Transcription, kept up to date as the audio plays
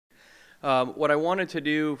What I wanted to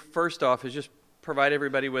do first off is just provide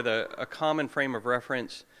everybody with a common frame of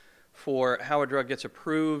reference for how a drug gets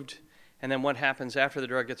approved and then what happens after the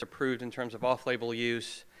drug gets approved in terms of off-label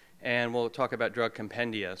use, and we'll talk about drug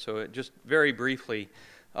compendia. So just very briefly,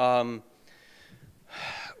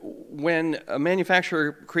 when a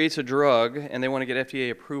manufacturer creates a drug and they want to get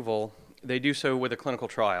FDA approval, they do so with a clinical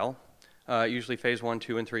trial, usually phase 1,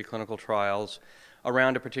 2, and 3 clinical trials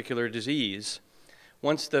around a particular disease.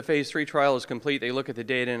 Once the phase 3 trial is complete, they look at the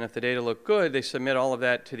data, and if the data look good, they submit all of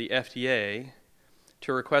that to the FDA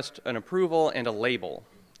to request an approval and a label.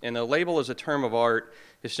 And the label is a term of art.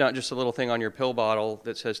 It's not just a little thing on your pill bottle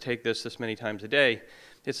that says take this many times a day.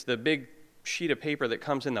 It's the big sheet of paper that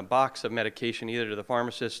comes in the box of medication, either to the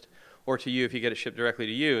pharmacist or to you if you get it shipped directly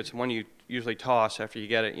to you. It's one you usually toss after you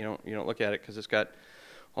get it. You don't look at it because it's got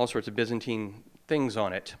all sorts of Byzantine things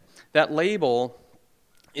on it. That label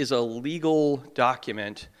is a legal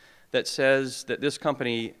document that says that this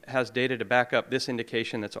company has data to back up this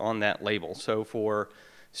indication that's on that label. So for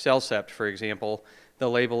CellCept, for example, the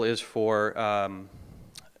label is for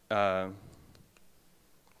organ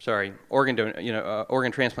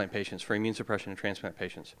transplant patients, for immune suppression and transplant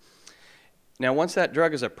patients. Now, once that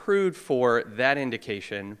drug is approved for that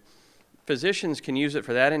indication, physicians can use it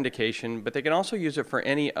for that indication, but they can also use it for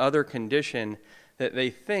any other condition that they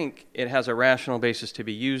think it has a rational basis to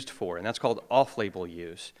be used for, and that's called off-label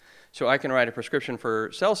use. So I can write a prescription for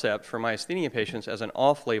CellCept for myasthenia patients as an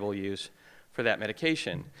off-label use for that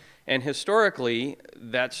medication. And historically,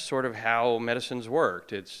 that's sort of how medicine's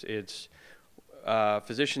worked. It's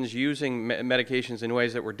physicians using medications in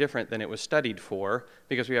ways that were different than it was studied for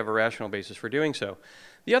because we have a rational basis for doing so.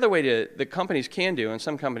 The other way that companies can do, and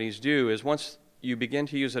some companies do, is once you begin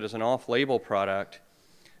to use it as an off-label product,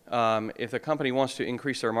 if the company wants to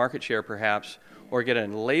increase their market share perhaps or get a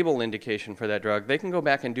label indication for that drug, they can go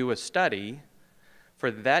back and do a study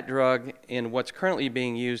for that drug in what's currently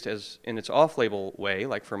being used as in its off-label way,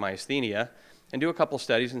 like for myasthenia, and do a couple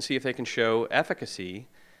studies and see if they can show efficacy.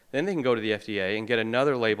 Then they can go to the FDA and get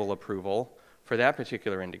another label approval for that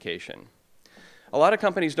particular indication. A lot of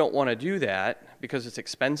companies don't want to do that because it's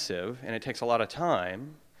expensive and it takes a lot of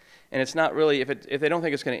time. And it's not really, if they don't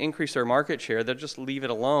think it's going to increase their market share, they'll just leave it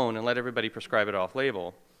alone and let everybody prescribe it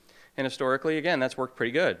off-label. And historically, again, that's worked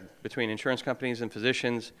pretty good. Between insurance companies and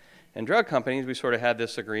physicians and drug companies, we sort of had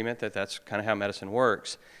this agreement that that's kind of how medicine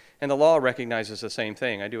works. And the law recognizes the same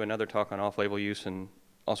thing. I do another talk on off-label use and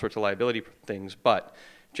all sorts of liability things, but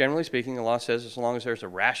generally speaking, the law says as long as there's a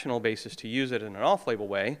rational basis to use it in an off-label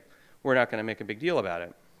way, we're not going to make a big deal about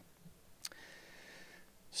it.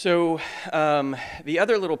 So the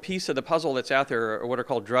other little piece of the puzzle that's out there are what are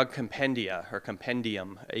called drug compendia, or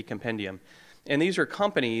a compendium. And these are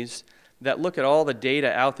companies that look at all the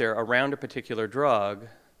data out there around a particular drug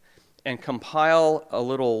and compile a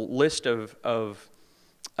little list of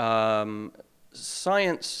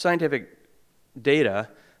scientific data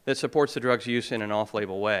that supports the drug's use in an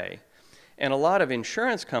off-label way. And a lot of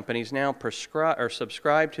insurance companies now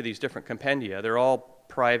subscribe to these different compendia. They're all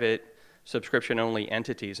private subscription-only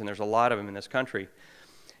entities, and there's a lot of them in this country.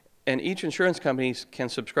 And each insurance company can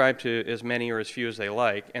subscribe to as many or as few as they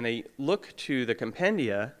like, and they look to the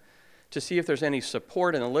compendia to see if there's any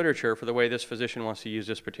support in the literature for the way this physician wants to use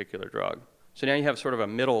this particular drug. So now you have sort of a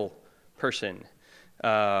middle person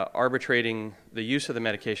arbitrating the use of the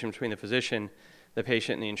medication between the physician, the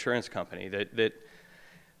patient, and the insurance company. That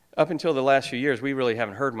up until the last few years, we really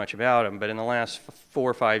haven't heard much about them, but in the last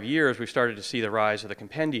 4 or 5 years, we started to see the rise of the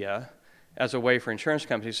compendia as a way for insurance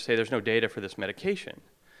companies to say there's no data for this medication.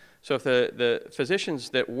 So if the physicians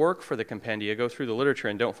that work for the compendia go through the literature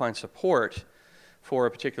and don't find support for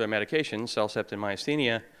a particular medication, CellCept and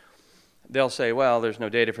myasthenia, they'll say, well, there's no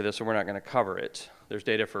data for this, so we're not going to cover it. There's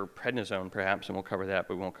data for prednisone, perhaps, and we'll cover that,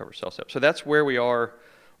 but we won't cover CellCept. So that's where we are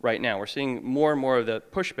right now. We're seeing more and more of the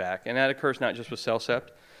pushback, and that occurs not just with CellCept,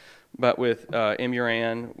 but with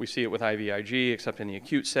Imuran. We see it with IVIG, except in the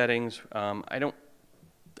acute settings. I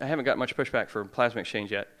haven't got much pushback for plasma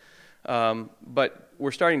exchange yet, but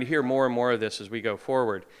we're starting to hear more and more of this as we go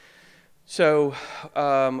forward. So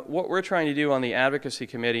what we're trying to do on the advocacy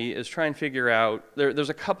committee is try and figure out, there's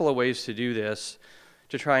a couple of ways to do this,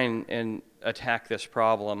 to try and attack this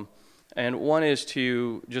problem. And one is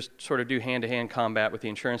to just sort of do hand-to-hand combat with the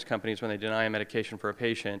insurance companies when they deny a medication for a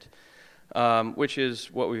patient, which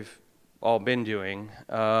is what we've all been doing.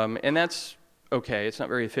 And that's okay. It's not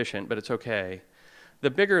very efficient, but it's okay. The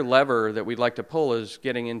bigger lever that we'd like to pull is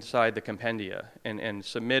getting inside the compendia and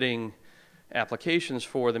submitting applications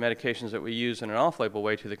for the medications that we use in an off-label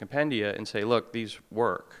way to the compendia and say, look, these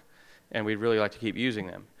work, and we'd really like to keep using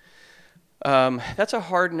them. That's a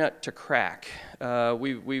hard nut to crack.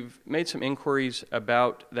 We've made some inquiries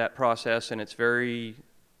about that process, and it's very,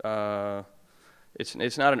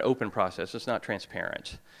 it's not an open process. It's not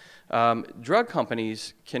transparent. Drug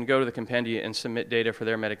companies can go to the compendia and submit data for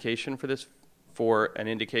their medication for an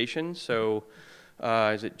indication. So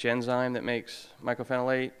is it Genzyme that makes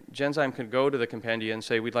mycophenolate? Genzyme could go to the compendia and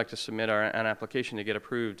say, we'd like to submit an application to get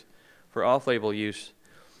approved for off-label use.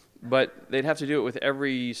 But they'd have to do it with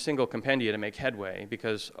every single compendia to make headway,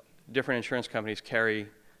 because different insurance companies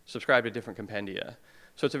subscribe to different compendia.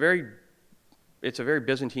 So it's a very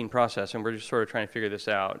Byzantine process, and we're just sort of trying to figure this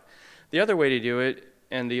out. The other way to do it,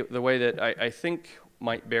 and the way that I think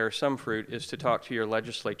might bear some fruit, is to talk to your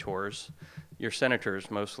legislators, your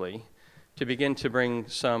senators mostly, to begin to bring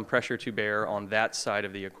some pressure to bear on that side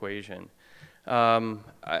of the equation.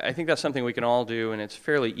 I think that's something we can all do, and it's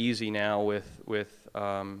fairly easy now with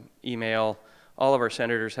email. All of our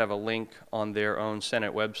senators have a link on their own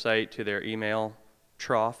Senate website to their email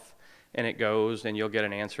trough, and it goes, and you'll get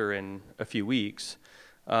an answer in a few weeks.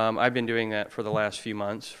 I've been doing that for the last few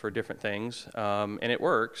months for different things, and it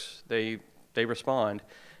works. They respond.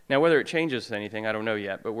 Now, whether it changes anything, I don't know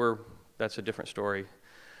yet, but that's a different story.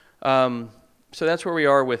 So that's where we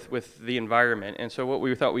are with the environment. And so what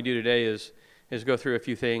we thought we'd do today is go through a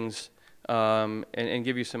few things and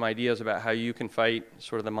give you some ideas about how you can fight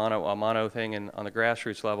sort of the mono thing and on the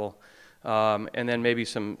grassroots level, and then maybe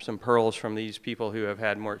some pearls from these people who have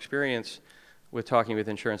had more experience with talking with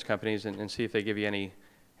insurance companies, and see if they give you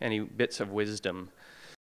any bits of wisdom.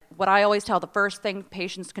 What I always tell, the first thing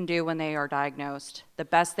patients can do when they are diagnosed, the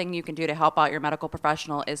best thing you can do to help out your medical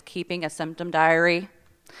professional is keeping a symptom diary.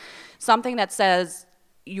 Something that says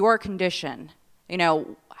your condition, you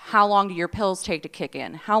know, how long do your pills take to kick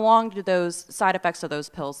in? How long do those side effects of those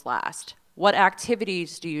pills last? What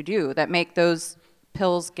activities do you do that make those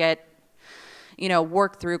pills get, you know,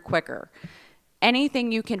 work through quicker?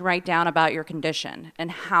 Anything you can write down about your condition and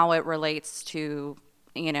how it relates to,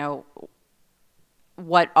 you know,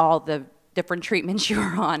 what all the different treatments you're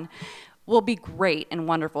on will be great and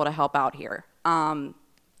wonderful to help out here.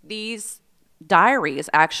 These diaries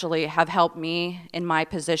actually have helped me in my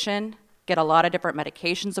position get a lot of different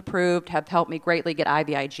medications approved, have helped me greatly get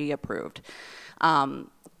IVIG approved.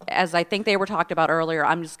 As I think they were talked about earlier,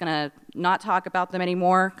 I'm just gonna not talk about them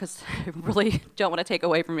anymore because I really don't want to take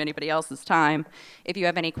away from anybody else's time. If you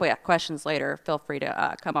have any questions later, feel free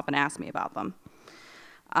to come up and ask me about them.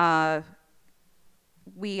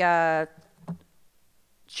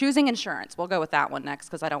 Choosing insurance, we'll go with that one next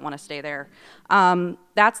because I don't want to stay there.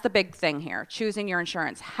 That's the big thing here, choosing your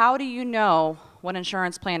insurance. How do you know what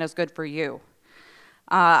insurance plan is good for you?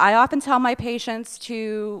 I often tell my patients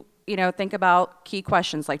to, you know, think about key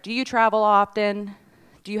questions like, do you travel often?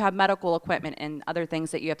 Do you have medical equipment and other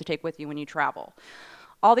things that you have to take with you when you travel?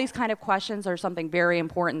 All these kind of questions are something very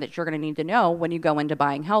important that you're going to need to know when you go into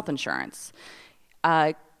buying health insurance.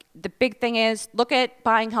 The big thing is, look at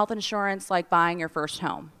buying health insurance like buying your first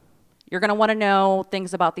home. You're going to want to know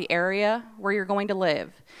things about the area where you're going to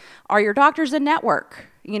live. Are your doctors in network?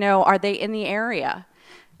 You know, are they in the area?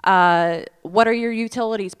 What are your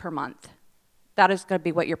utilities per month? That is going to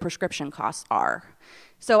be what your prescription costs are.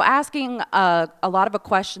 So asking a lot of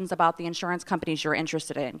questions about the insurance companies you're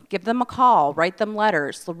interested in. Give them a call, write them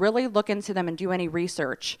letters, so really look into them and do any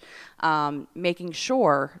research, making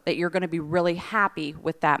sure that you're going to be really happy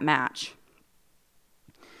with that match.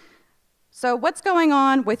 So what's going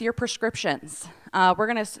on with your prescriptions? We're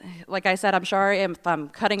going to, like I said, I'm sorry if I'm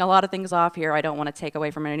cutting a lot of things off here. I don't want to take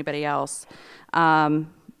away from anybody else.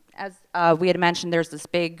 As we had mentioned, there's this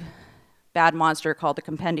big bad monster called the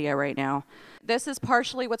compendia right now. This is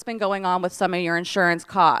partially what's been going on with some of your insurance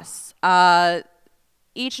costs.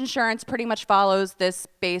 Each insurance pretty much follows this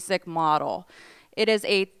basic model. It is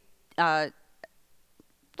a,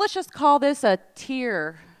 let's just call this a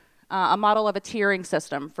tier, a model of a tiering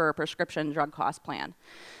system for a prescription drug cost plan.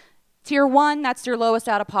 Tier 1, that's your lowest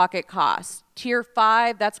out-of-pocket cost. Tier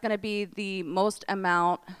 5, that's going to be the most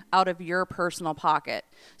amount out of your personal pocket.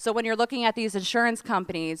 So when you're looking at these insurance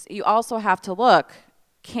companies, you also have to look,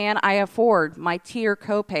 can I afford my tier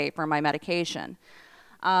copay for my medication?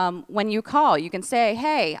 When you call, you can say,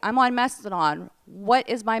 hey, I'm on Mestinon. What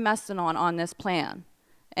is my Mestinon on this plan?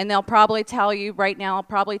 And they'll probably tell you right now,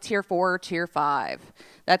 probably tier 4 or tier 5.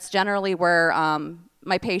 That's generally where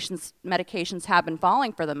my patients' medications have been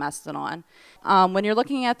falling for the Mestinon. When you're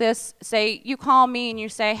looking at this, say you call me and you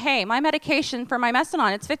say, hey, my medication for my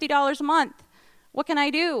Mestinon, it's $50 a month. What can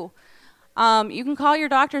I do? You can call your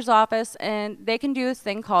doctor's office and they can do this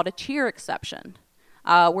thing called a tier exception,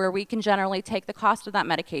 where we can generally take the cost of that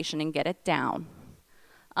medication and get it down.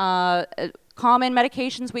 common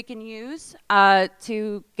medications we can use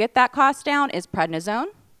to get that cost down is prednisone.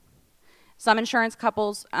 Some insurance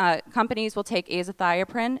companies will take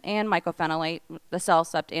azathioprine and mycophenolate, the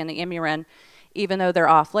Cellcept and the Imuran, even though they're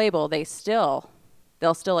off-label. They'll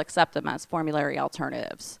still accept them as formulary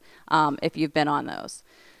alternatives if you've been on those.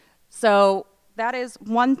 So that is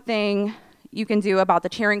one thing you can do about the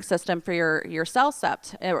tiering system for your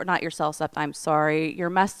Cellcept, or not your Cellcept, I'm sorry, your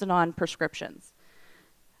Mestinon prescriptions.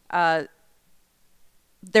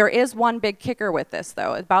 There is one big kicker with this,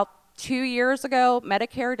 though. About 2 years ago,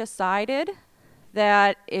 Medicare decided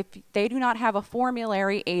that if they do not have a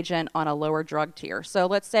formulary agent on a lower drug tier, so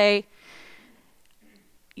let's say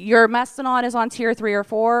your Mestinon is on tier 3 or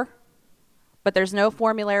 4, but there's no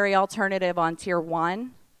formulary alternative on tier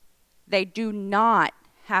 1, they do not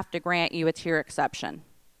have to grant you a tier exception.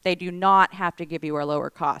 They do not have to give you a lower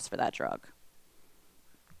cost for that drug.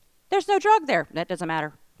 There's no drug there. That doesn't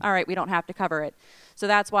matter. All right, we don't have to cover it. So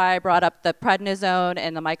that's why I brought up the prednisone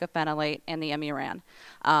and the mycophenolate and the Imuran.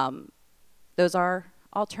 Those are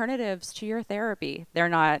alternatives to your therapy. They're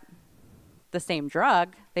not the same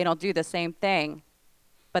drug. They don't do the same thing,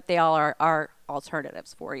 but they all are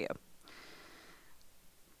alternatives for you.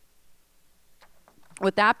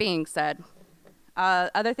 With that being said,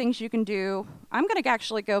 other things you can do, I'm going to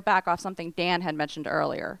actually go back off something Dan had mentioned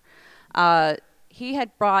earlier. He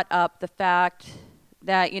had brought up the fact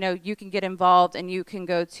that, you know, you can get involved and you can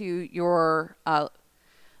go to your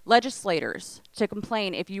legislators to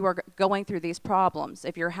complain if you are going through these problems,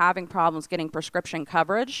 if you're having problems getting prescription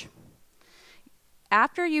coverage.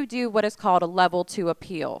 After you do what is called a level 2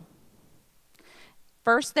 appeal,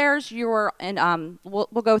 first there's your, and we'll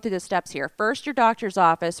go through the steps here. First, your doctor's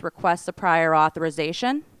office requests a prior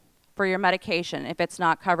authorization for your medication if it's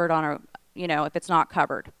not covered on a, you know, if it's not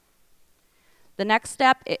covered. The next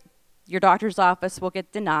step, your doctor's office will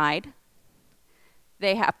get denied.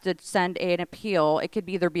 They have to send an appeal. It could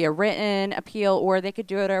either be a written appeal or they could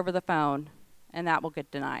do it over the phone, and that will get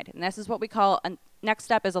denied. And this is what we call, next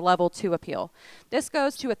step is a level 2 appeal. This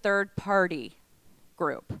goes to a third party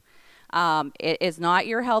group. It is not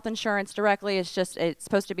your health insurance directly. It's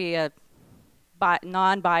supposed to be a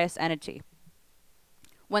non-biased entity.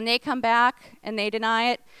 When they come back and they deny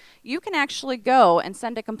it, you can actually go and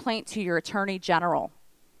send a complaint to your attorney general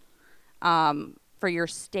for your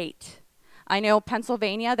state. I know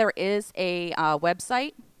Pennsylvania, there is a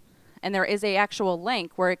website, and there is a actual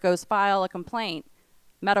link where it goes file a complaint,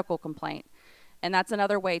 medical complaint. And that's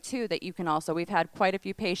another way, too, that you can also, we've had quite a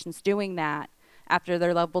few patients doing that. After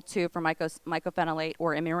their level 2 for mycophenolate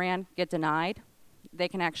or Imuran get denied, they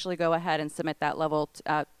can actually go ahead and submit that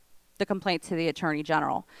the complaint to the Attorney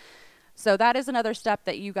General. So that is another step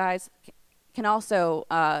that you guys can also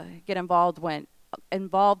get involved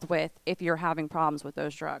with if you're having problems with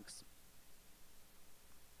those drugs.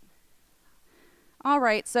 All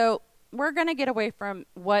right, so we're going to get away from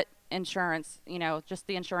what insurance, you know, just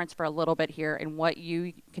the insurance for a little bit here, and what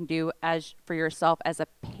you can do for yourself as a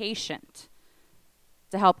patient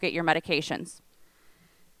to help get your medications.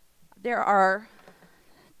 There are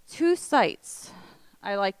 2 sites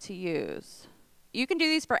I like to use. You can do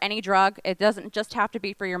these for any drug. It doesn't just have to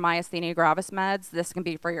be for your myasthenia gravis meds. This can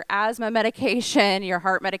be for your asthma medication, your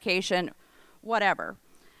heart medication, whatever.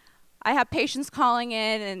 I have patients calling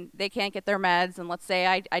in and they can't get their meds, and let's say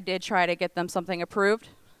I did try to get them something approved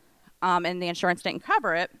and the insurance didn't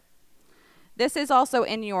cover it. This is also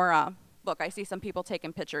in your book. I see some people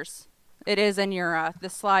taking pictures. It is in your,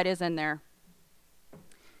 this slide is in there.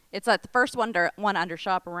 It's at the first one under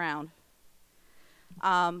Shop Around.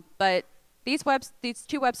 But these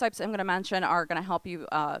 2 websites I'm going to mention are going to help you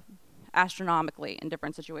astronomically in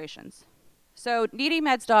different situations. So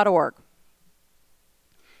needymeds.org.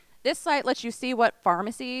 This site lets you see what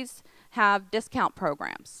pharmacies have discount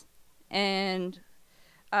programs. And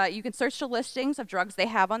you can search the listings of drugs they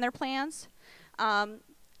have on their plans.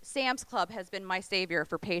 Sam's Club has been my savior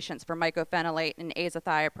for patients for mycophenolate and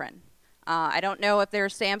azathioprine. I don't know if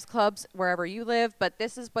there's Sam's Clubs wherever you live, but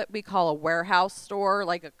this is what we call a warehouse store,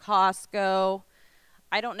 like a Costco.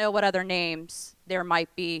 I don't know what other names there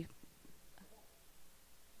might be.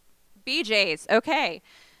 BJ's, okay.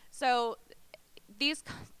 So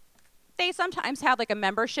they sometimes have like a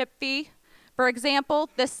membership fee. For example,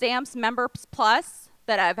 the Sam's Members Plus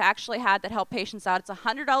that I've actually had that help patients out, it's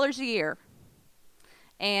 $100 a year.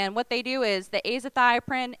 And what they do is the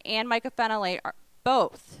azathioprine and mycophenolate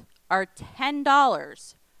both are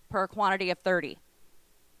 $10 per quantity of 30.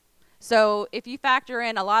 So if you factor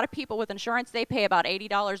in a lot of people with insurance, they pay about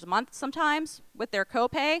 $80 a month sometimes with their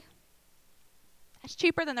copay. That's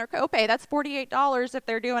cheaper than their copay. That's $48 if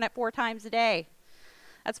they're doing it 4 times a day.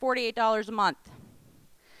 That's $48 a month.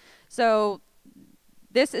 So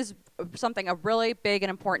this is a really big and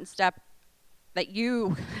important step that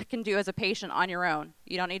you can do as a patient on your own.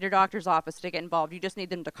 You don't need your doctor's office to get involved. You just need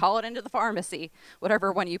them to call it into the pharmacy,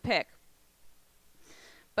 whatever one you pick.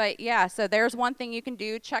 But yeah, so there's one thing you can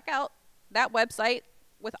do. Check out that website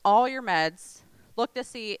with all your meds. Look to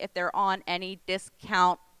see if they're on any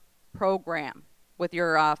discount program with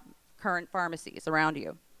your current pharmacies around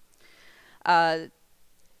you.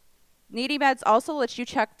 Needy Meds also lets you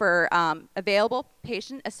check for available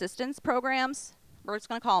patient assistance programs. We're just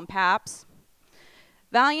going to call them PAPs.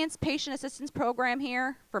 Valiant's patient assistance program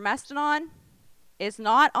here for Mestinon is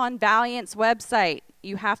not on Valiant's website.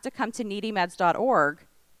 You have to come to needymeds.org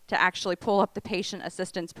to actually pull up the patient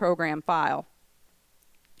assistance program file.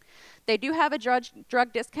 They do have a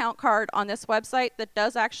drug discount card on this website that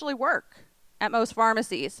does actually work at most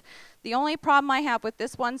pharmacies. The only problem I have with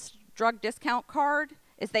this one's drug discount card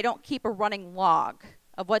is they don't keep a running log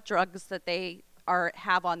of what drugs that they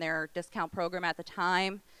have on their discount program at the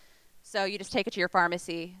time. So you just take it to your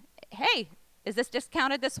pharmacy. Hey, is this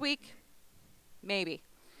discounted this week? Maybe.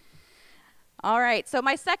 All right, so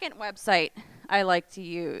my second website I like to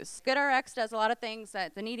use. GoodRx does a lot of things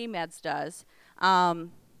that the Needy Meds does, but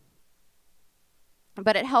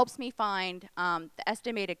it helps me find the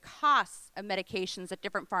estimated costs of medications at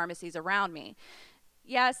different pharmacies around me.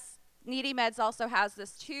 Yes, Needy Meds also has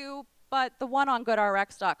this too, but the one on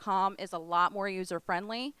goodrx.com is a lot more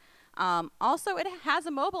user-friendly. Also, it has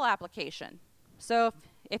a mobile application. So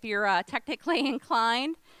if you're technically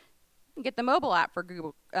inclined, you can get the mobile app for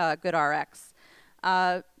GoodRx.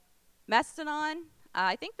 Mestinon,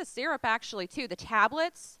 I think the syrup actually too, the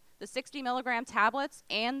tablets, the 60 milligram tablets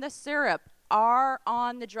and the syrup are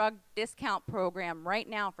on the drug discount program right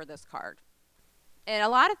now for this card. And a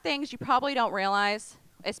lot of things you probably don't realize,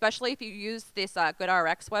 especially if you use this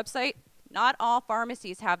GoodRx website, not all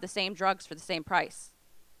pharmacies have the same drugs for the same price.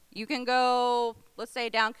 You can go, let's say,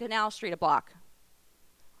 down Canal Street a block.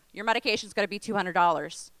 Your medication's going to be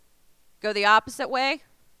 $200. Go the opposite way,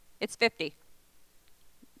 it's $50.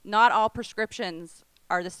 Not all prescriptions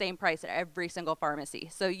are the same price at every single pharmacy.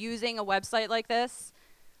 So using a website like this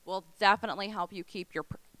will definitely help you keep your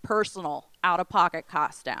personal out-of-pocket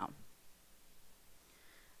costs down.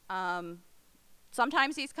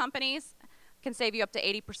 Sometimes these companies can save you up to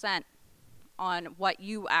 80% on what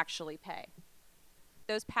you actually pay.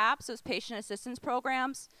 Those PAPs, those patient assistance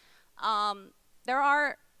programs, there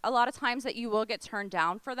are a lot of times that you will get turned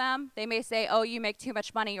down for them. They may say, oh, you make too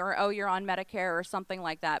much money, or oh, you're on Medicare, or something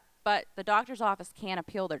like that. But the doctor's office can't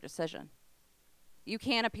appeal their decision. You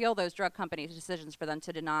can't appeal those drug companies' decisions for them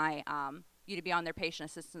to deny you to be on their patient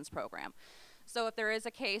assistance program. So if there is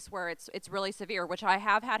a case where it's really severe, which I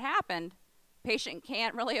have had happen, patient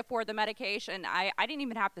can't really afford the medication. I didn't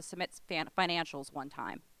even have to submit financials one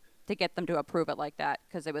time to get them to approve it like that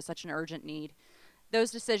because it was such an urgent need. Those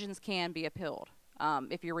decisions can be appealed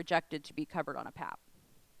if you're rejected to be covered on a PAP.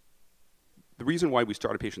 The reason why we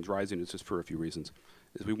started Patients Rising is just for a few reasons.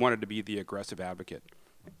 Is we wanted to be the aggressive advocate,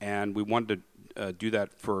 and we wanted to do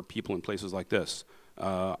that for people in places like this.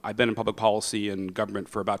 I've been in public policy and government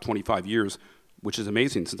for about 25 years, which is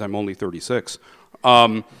amazing since I'm only 36.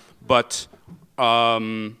 But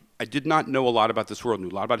I did not know a lot about this world. Knew a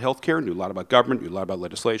lot about healthcare, knew a lot about government, knew a lot about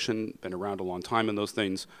legislation, been around a long time in those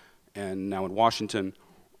things, and now in Washington,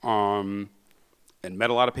 and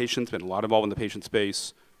met a lot of patients, been a lot involved in the patient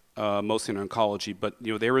space, mostly in oncology. But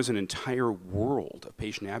you know, there is an entire world of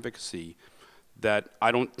patient advocacy that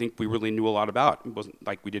I don't think we really knew a lot about. It wasn't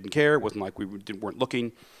like we didn't care, it wasn't like we weren't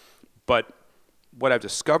looking. But what I've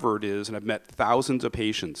discovered is, and I've met thousands of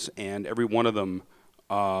patients, and every one of them,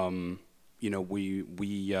 you know, we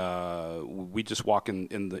just walk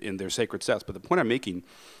in their sacred steps. But the point I'm making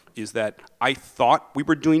is that I thought we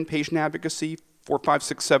were doing patient advocacy 4, 5,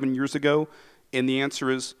 6, 7 years ago, and the answer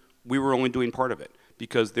is we were only doing part of it,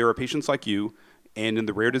 because there are patients like you, and in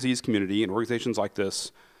the rare disease community and organizations like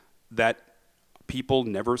this, that people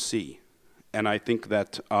never see, and I think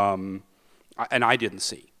that, and I didn't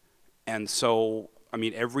see. And so, I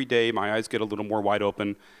mean, every day my eyes get a little more wide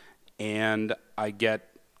open, and I get,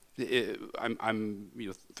 I'm you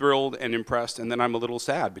know, thrilled and impressed, and then I'm a little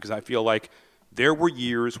sad because I feel like there were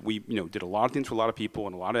years we did a lot of things for a lot of people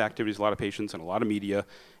and a lot of activities, a lot of patients, and a lot of media,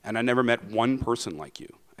 and I never met one person like you.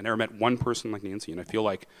 I never met one person like Nancy, and I feel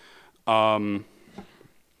like,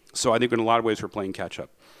 so I think in a lot of ways we're playing catch up.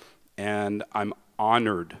 And I'm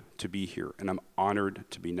honored to be here, and I'm honored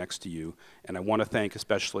to be next to you. And I want to thank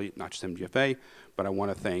especially, not just MGFA, but I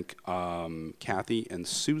want to thank Kathy and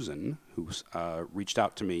Susan, who reached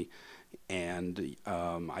out to me And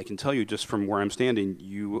I can tell you just from where I'm standing,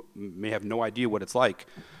 you may have no idea what it's like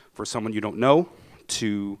for someone you don't know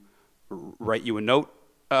to write you a note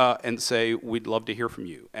and say, we'd love to hear from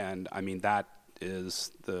you. And I mean, that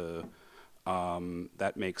is the,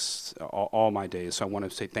 that makes all my days. So I want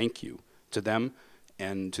to say thank you to them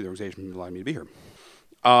and to the organization for allowing me to be here.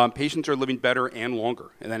 Patients are living better and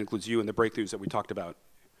longer, and that includes you and the breakthroughs that we talked about.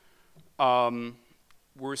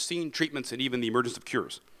 We're seeing treatments and even the emergence of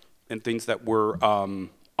cures and things that were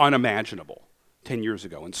unimaginable 10 years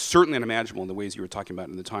ago, and certainly unimaginable in the ways you were talking about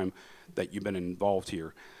in the time that you've been involved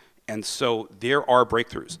here. And so there are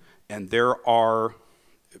breakthroughs, and there are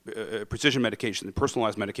precision medications and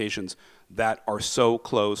personalized medications that are so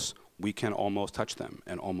close we can almost touch them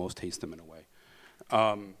and almost taste them in a way.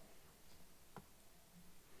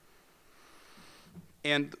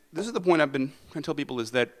 And this is the point I've been trying to tell people, is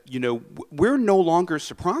that, you know, we're no longer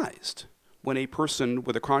surprised when a person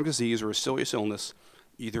with a chronic disease or a serious illness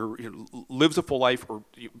either lives a full life or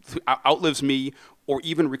outlives me or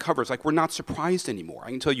even recovers. Like, we're not surprised anymore. I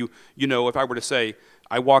can tell you, you know, if I were to say,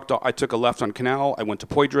 I took a left on Canal, I went to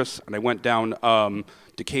Poydras, and I went down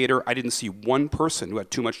Decatur, I didn't see one person who had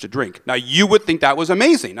too much to drink. Now, you would think that was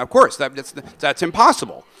amazing. Of course, that's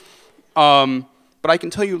impossible. But I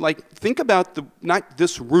can tell you, like, think about not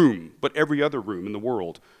this room, but every other room in the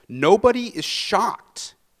world. Nobody is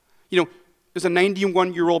shocked. You know, there's a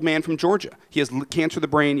 91-year-old man from Georgia. He has cancer of the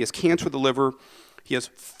brain, he has cancer of the liver, he has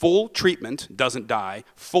full treatment, doesn't die,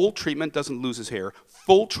 full treatment, doesn't lose his hair,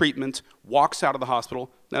 full treatment, walks out of the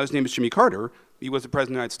hospital. Now, his name is Jimmy Carter. He was the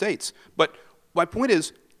President of the United States. But my point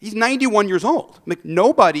is, he's 91 years old. Like,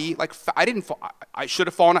 nobody, like, I should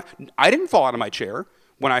have fallen, I didn't fall out of my chair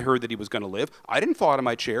when I heard that he was going to live. I didn't fall out of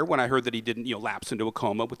my chair when I heard that he didn't, you know, lapse into a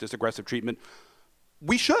coma with this aggressive treatment.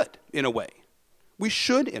 We should, in a way. We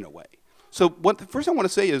should, in a way. So the first I want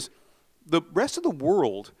to say is, the rest of the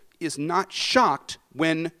world is not shocked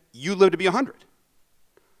when you live to be 100.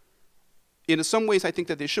 In some ways, I think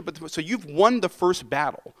that they should. But so you've won the first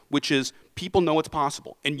battle, which is people know it's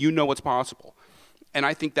possible, and you know it's possible. And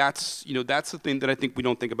I think that's, you know, that's the thing that I think we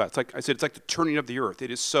don't think about. It's like I said, it's like the turning of the earth.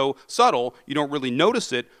 It is so subtle, you don't really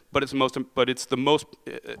notice it, but it's the most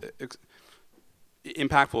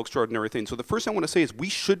impactful, extraordinary thing. So the first thing I want to say is we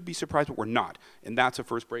should be surprised, but we're not. And that's a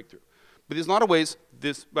first breakthrough. But there's a lot of ways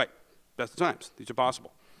right, best of times. These are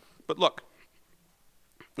possible. But look,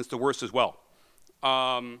 it's the worst as well.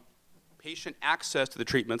 Patient access to the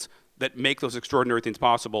treatments that make those extraordinary things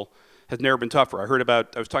possible has never been tougher.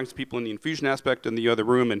 I was talking to people in the infusion aspect in the other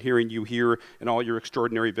room and hearing you here and all your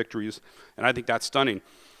extraordinary victories, and I think that's stunning.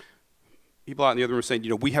 People out in the other room saying, you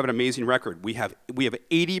know, we have an amazing record. We have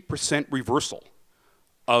 80% reversal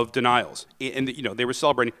of denials. And, you know, they were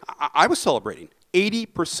celebrating. I was celebrating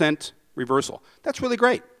 80% reversal. That's really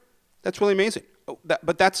great. That's really amazing.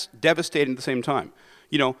 But that's devastating at the same time.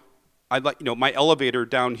 You know, my elevator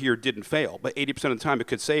down here didn't fail, but 80% of the time it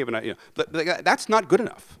could save, and but that's not good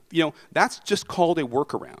enough. You know, that's just called a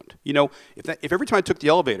workaround. You know, if every time I took the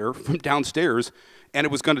elevator from downstairs and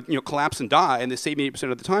it was going to, you know, collapse and die, and they saved me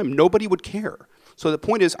 80% of the time, nobody would care. So the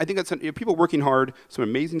point is, I think that's, you know, people working hard, some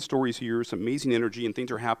amazing stories here, some amazing energy, and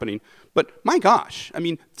things are happening. But my gosh, I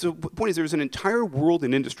mean, so the point is, there's an entire world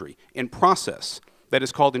and industry and process that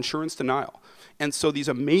is called insurance denial, and so these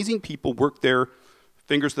amazing people work there,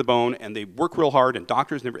 fingers to the bone, and they work real hard, and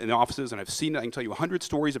doctors in the offices, and I've seen it, I can tell you 100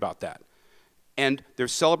 stories about that. And they're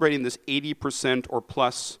celebrating this 80% or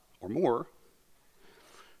plus or more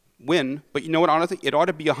win, but you know what, honestly, it ought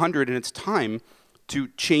to be 100, and it's time to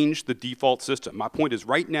change the default system. My point is,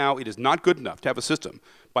 right now, it is not good enough to have a system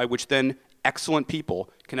by which then excellent people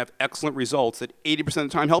can have excellent results that 80% of the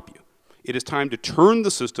time help you. It is time to turn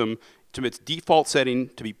the system to its default setting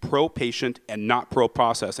to be pro-patient and not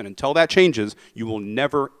pro-process. And until that changes, you will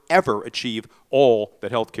never, ever achieve all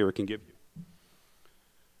that healthcare can give you.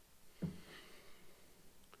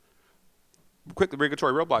 Quick, the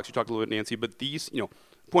regulatory roadblocks, you talked a little bit, Nancy, but these, you know,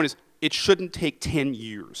 the point is, it shouldn't take 10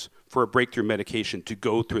 years for a breakthrough medication to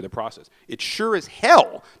go through the process. It sure as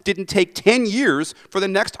hell didn't take 10 years for the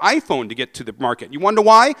next iPhone to get to the market. You want to know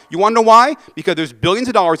why? You want to know why? Because there's billions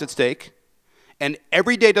of dollars at stake, and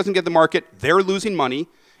every day it doesn't get the market, they're losing money,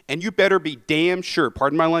 and you better be damn sure,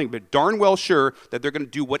 pardon my language, but darn well sure that they're going to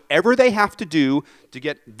do whatever they have to do to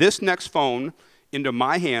get this next phone into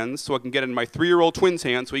my hands so I can get it in my 3-year-old twin's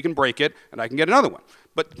hands so he can break it and I can get another one.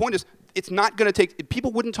 But the point is, it's not going to take,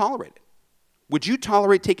 people wouldn't tolerate it. Would you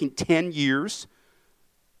tolerate taking 10 years?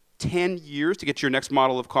 10 years to get your next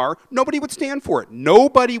model of car? Nobody would stand for it.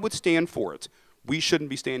 Nobody would stand for it. We shouldn't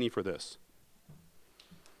be standing for this.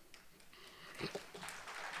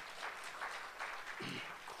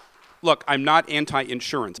 look, I'm not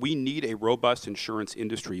anti-insurance. We need a robust insurance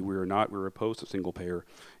industry. We're opposed to single payer.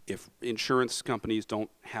 If insurance companies don't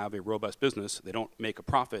have a robust business, they don't make a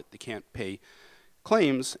profit, they can't pay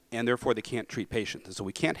claims, and therefore they can't treat patients. And so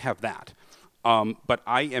we can't have that. But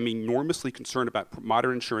I am enormously concerned about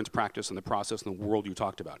modern insurance practice and the process in the world you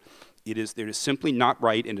talked about. It is simply not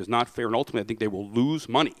right and is not fair, and ultimately I think they will lose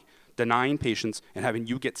money denying patients and having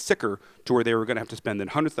you get sicker to where they were going to have to spend then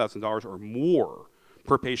 $100,000 or more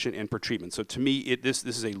per patient and per treatment. So to me, this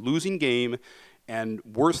is a losing game and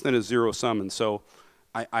worse than a zero sum. And so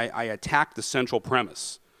I attack the central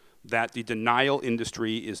premise that the denial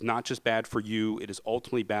industry is not just bad for you, it is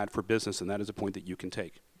ultimately bad for business, and that is a point that you can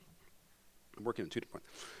take. I'm working on 2 different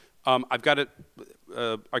points. I've got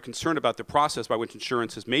I'm concerned about the process by which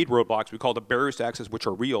insurance has made roadblocks. We call the barriers to access, which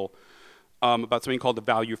are real, about something called the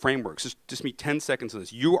value frameworks. Just me 10 seconds of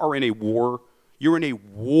this. You are in a war. You're in a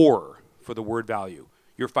war for the word value.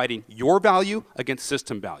 You're fighting your value against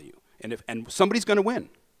system value. And somebody's going to win.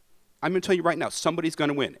 I'm going to tell you right now, somebody's going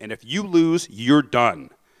to win. And if you lose, you're done.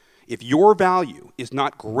 If your value is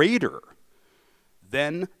not greater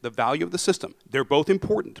than the value of the system, they're both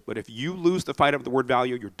important. But if you lose the fight over the word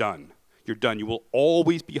value, you're done. You're done. You will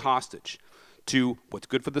always be hostage to what's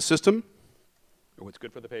good for the system or what's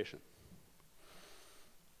good for the patient.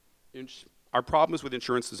 Our problem is with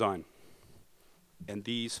insurance design. And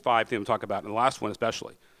these 5 things I'm talking about, and the last one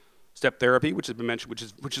especially. Step therapy, which has been mentioned,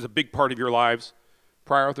 which is a big part of your lives.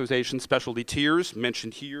 Prior authorization, specialty tiers,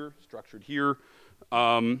 mentioned here, structured here.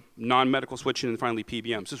 Non-medical switching, and finally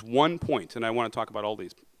PBMs. Just one point, and I want to talk about all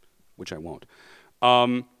these, which I won't.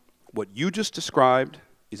 What you just described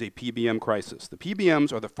is a PBM crisis. The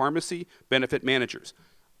PBMs are the pharmacy benefit managers.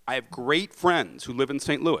 I have great friends who live in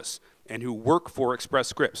St. Louis and who work for Express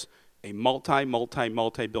Scripts, a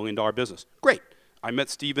multi-billion-dollar business. Great. I met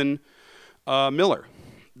Stephen Miller,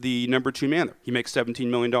 the #2 man there. He makes $17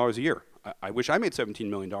 million a year. I wish I made $17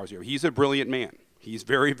 million a year. He's a brilliant man. He's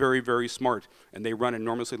very, very, very smart, and they run an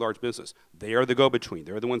enormously large business. They are the go-between.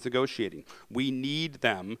 They're the ones negotiating. We need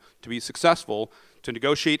them to be successful to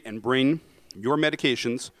negotiate and bring your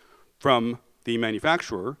medications from the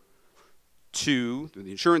manufacturer to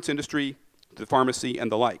the insurance industry, to the pharmacy,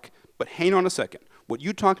 and the like. But hang on a second. What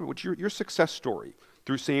you talked about, your success story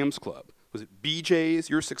through Sam's Club, was it BJ's,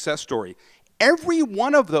 your success story? Every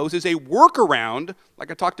one of those is a workaround,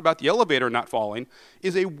 like I talked about the elevator not falling,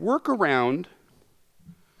 is a workaround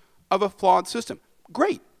of a flawed system.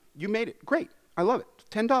 Great, you made it, great, I love it,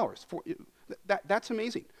 $10, that's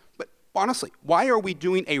amazing. But honestly, why are we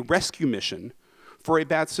doing a rescue mission for a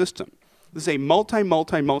bad system? This is a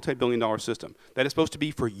multi-billion-dollar system that is supposed to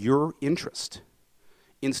be for your interest.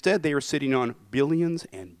 Instead, they are sitting on billions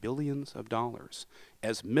and billions of dollars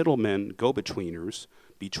as middlemen, go-betweeners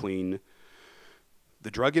between the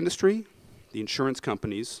drug industry, the insurance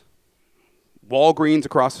companies, Walgreens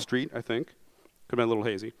across the street, I think, could have been a little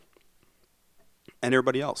hazy, and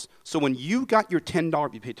everybody else. So when you got your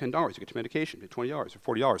 $10, you pay $10, you get your medication, you pay $20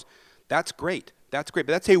 or $40. That's great, but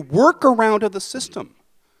that's a workaround of the system.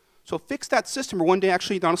 So fix that system, or one day,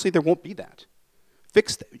 actually, honestly, there won't be that.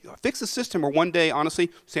 Fix the system, or one day, honestly,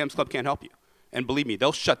 Sam's Club can't help you. And believe me,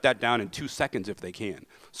 they'll shut that down in 2 seconds if they can.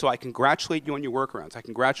 So I congratulate you on your workarounds. I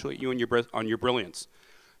congratulate you on your brilliance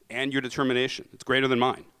and your determination. It's greater than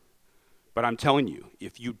mine. But I'm telling you,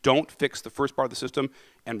 if you don't fix the first part of the system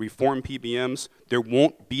and reform PBMs, there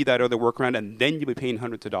won't be that other workaround, and then you'll be paying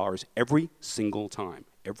hundreds of dollars every single time.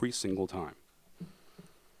 Every single time.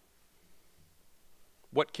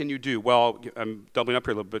 What can you do? Well, I'm doubling up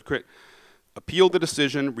here a little bit. Appeal the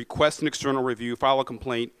decision, request an external review, file a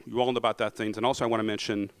complaint. You all know about that things. And also I want to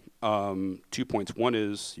mention 2 points. One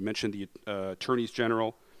is, you mentioned the attorneys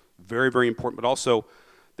general, very, very important, but also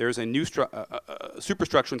there's a new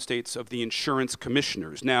superstructure in states of the insurance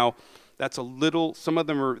commissioners. Now, that's a little, some of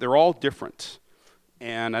them they're all different.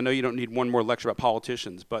 And I know you don't need one more lecture about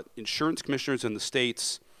politicians, but insurance commissioners in the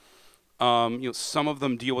states, some of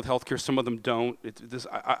them deal with healthcare, some of them don't.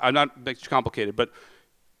 I'm not making it complicated, but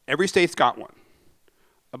every state's got one.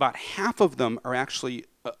 About half of them are actually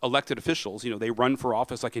elected officials. They run for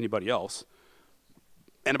office like anybody else.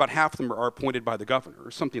 And about half of them are appointed by the governor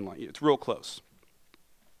or something like that. It's real close.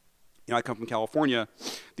 I come from California.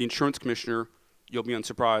 The insurance commissioner, you'll be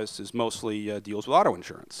unsurprised, is mostly deals with auto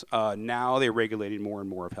insurance. Now they're regulating more and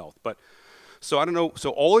more of health. But so I don't know. So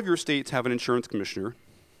all of your states have an insurance commissioner.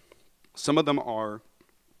 Some of them are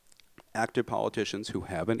active politicians who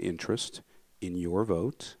have an interest in your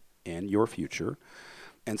vote and your future.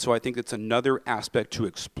 And so I think it's another aspect to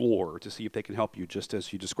explore to see if they can help you, just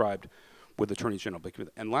as you described with attorneys general.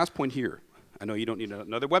 And last point here, I know you don't need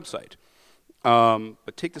another website.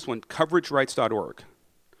 But take this one, coveragerights.org.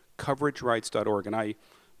 Coveragerights.org, and I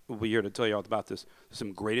will be here to tell you all about this. There's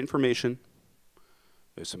some great information.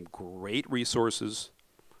 There's some great resources,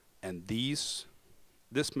 and this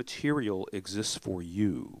material exists for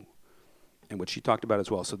you, and what she talked about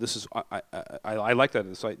as well. So this is, I like that,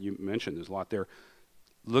 the site you mentioned, there's a lot there.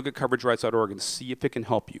 Look at coveragerights.org and see if it can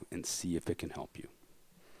help you,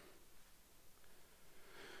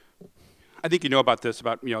 I think you know about this,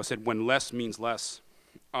 I said when less means less.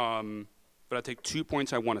 But I think 2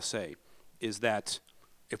 points I want to say is that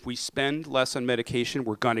if we spend less on medication,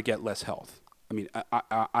 we're going to get less health. I mean,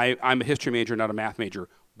 I'm a history major, not a math major.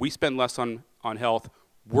 We spend less on health,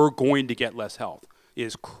 we're going to get less health. It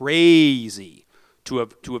is crazy to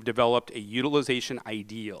have developed a utilization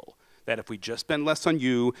ideal that if we just spend less on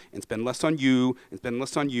you and spend less on you and spend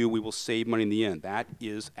less on you, we will save money in the end. That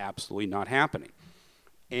is absolutely not happening.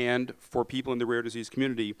 And for people in the rare disease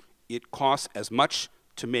community, it costs as much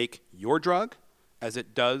to make your drug as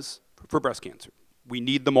it does for breast cancer. We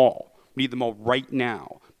need them all. We need them all right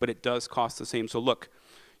now, but it does cost the same. So look,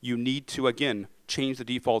 you need to, again, change the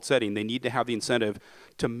default setting. They need to have the incentive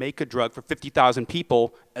to make a drug for 50,000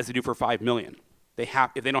 people as they do for 5 million.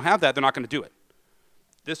 If they don't have that, they're not going to do it.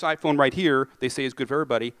 This iPhone right here, they say is good for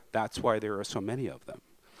everybody. That's why there are so many of them.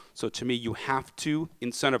 So to me, you have to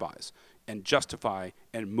incentivize and justify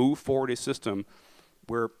and move forward a system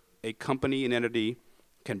where a company, an entity,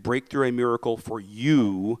 can break through a miracle for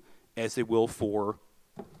you as they will for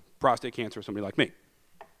prostate cancer or somebody like me.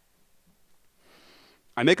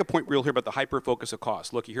 I make a point real here about the hyper-focus of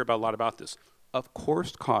cost. Look, you hear a lot about this. Of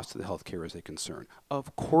course cost to the healthcare is a concern.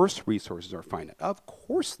 Of course resources are finite. Of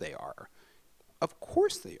course they are. Of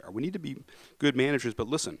course they are. We need to be good managers, but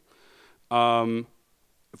listen,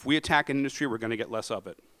 if we attack an industry, we're going to get less of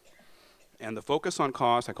it. And the focus on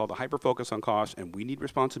cost, I call the hyper-focus on cost, and we need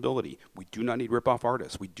responsibility. We do not need rip-off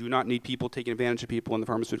artists. We do not need people taking advantage of people in the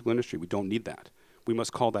pharmaceutical industry. We don't need that. We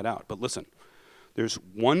must call that out. But listen, there's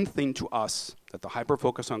one thing to us that the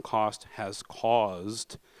hyper-focus on cost has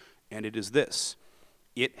caused, and it is this.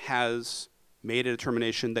 It has made a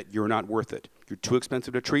determination that you're not worth it. You're too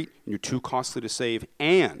expensive to treat, and you're too costly to save,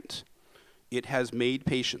 and it has made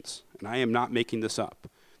patients, and I am not making this up,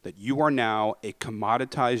 that you are now a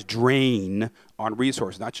commoditized drain on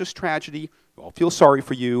resources. Not just tragedy, we all feel sorry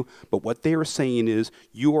for you, but what they are saying is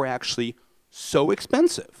you are actually so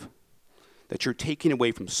expensive that you're taking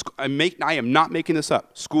away from, I am not making this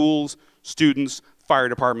up, schools, students, fire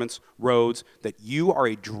departments, roads, that you are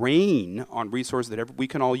a drain on resources that we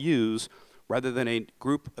can all use rather than a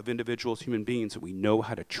group of individuals, human beings that we know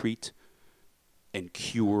how to treat and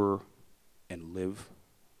cure and live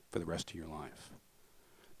for the rest of your life.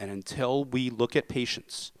 And until we look at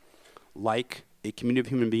patients like a community of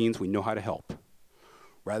human beings we know how to help,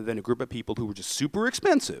 rather than a group of people who are just super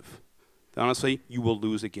expensive, then honestly, you will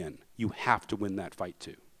lose again. You have to win that fight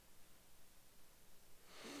too.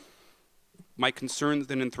 My concerns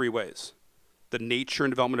then in 3 ways. The nature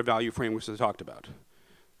and development of value frameworks I talked about.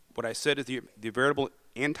 What I said is the veritable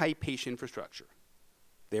anti-patient infrastructure.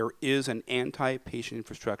 There is an anti-patient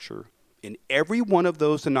infrastructure in every one of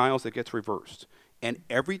those denials that gets reversed. And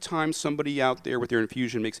every time somebody out there with their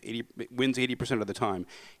infusion wins 80% of the time,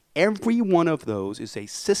 every one of those is a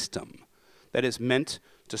system that is meant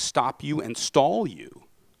to stop you and stall you,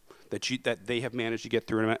 that they have managed to get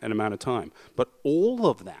through in an amount of time. But all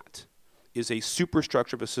of that is a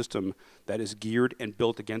superstructure of a system that is geared and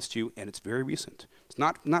built against you, and it's very recent. It's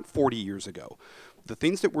not 40 years ago. The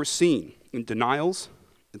things that we're seeing in denials,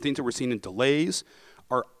 the things that we're seeing in delays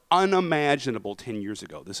are unimaginable 10 years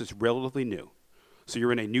ago. This is relatively new. So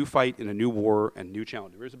you're in a new fight, in a new war, and new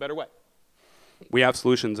challenge. There is a better way. We have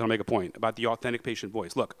solutions, and I'll make a point about the authentic patient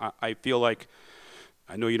voice. Look, I feel like,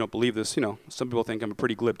 I know you don't believe this, some people think I'm a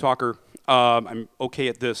pretty glib talker. I'm okay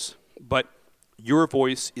at this, but your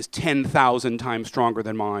voice is 10,000 times stronger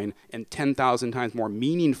than mine and 10,000 times more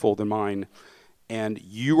meaningful than mine, and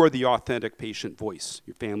you are the authentic patient voice,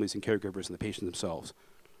 your families and caregivers and the patients themselves.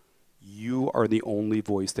 You are the only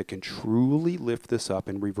voice that can truly lift this up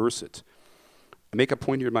and reverse it. I make a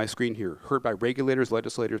point here on my screen here, heard by regulators,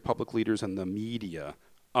 legislators, public leaders, and the media.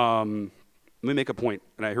 Let me make a point,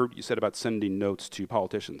 and I heard you said about sending notes to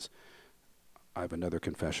politicians. I have another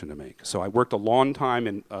confession to make. So I worked a long time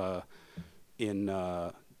they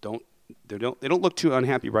don't look too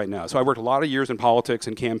unhappy right now. So I worked a lot of years in politics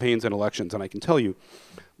and campaigns and elections, and I can tell you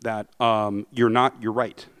that you're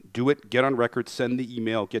right. Do it, get on record, send the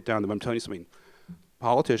email, get down to them. I'm telling you something.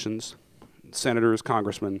 Politicians, senators,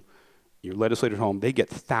 congressmen, your legislators at home, they get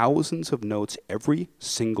thousands of notes every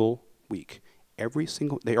single week. every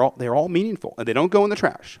single, they're all meaningful, and they don't go in the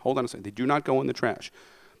trash. Hold on a second, they do not go in the trash.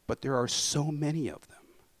 But there are so many of them.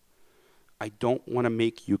 I don't want to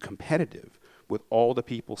make you competitive with all the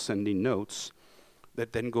people sending notes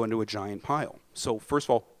that then go into a giant pile. So first of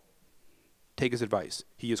all, take his advice.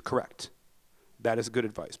 He is correct. That is good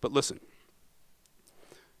advice. But listen,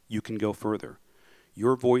 you can go further.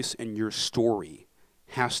 Your voice and your story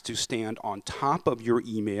has to stand on top of your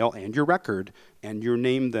email and your record and your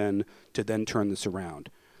name then to then turn this around.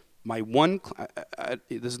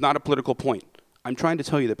 This is not a political point. I'm trying to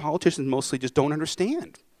tell you that politicians mostly just don't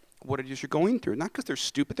understand what it is you're going through. Not because they're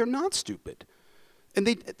stupid, they're not stupid. And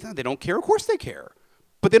they don't care, of course they care.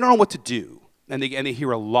 But they don't know what to do. And they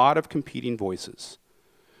hear a lot of competing voices.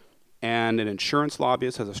 And an insurance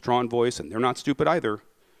lobbyist has a strong voice, and they're not stupid either.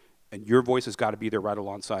 And your voice has got to be there right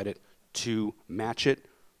alongside it to match it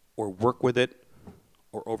or work with it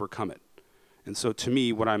or overcome it. And so to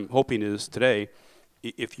me, what I'm hoping is today,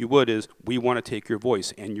 if you would, is we want to take your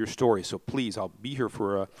voice and your story. So please, I'll be here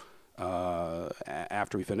for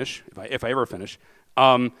after we finish, if I ever finish.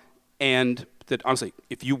 And that honestly,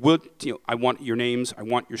 if you would, I want your names, I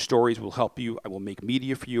want your stories, we'll help you, I will make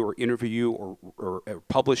media for you or interview you or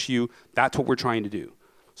publish you. That's what we're trying to do.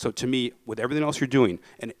 So to me, with everything else you're doing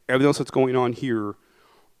and everything else that's going on here,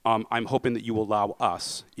 I'm hoping that you will allow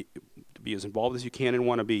us to be as involved as you can and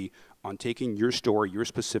want to be on taking your story, your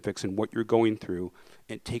specifics, and what you're going through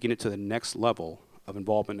and taking it to the next level of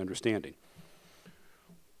involvement and understanding.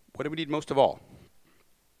 What do we need most of all?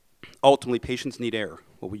 Ultimately, patients need air.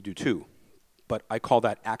 Well, we do too. But I call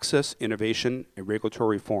that access, innovation, and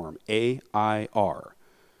regulatory reform, AIR.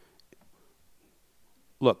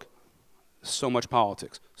 Look, so much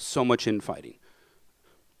politics, so much infighting.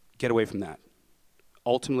 Get away from that.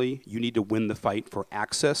 Ultimately, you need to win the fight for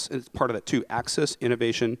access, and it's part of that too, access,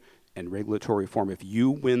 innovation, and regulatory reform. If you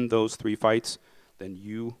win those three fights, then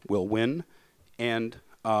you will win, and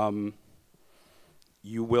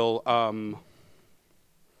you will,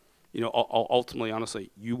 ultimately, honestly,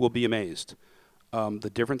 you will be amazed. The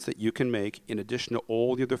difference that you can make in addition to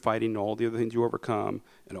all the other fighting, all the other things you overcome,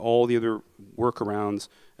 and all the other workarounds,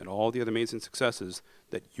 and all the other amazing successes,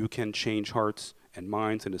 that you can change hearts and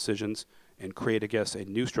minds and decisions and create, I guess, a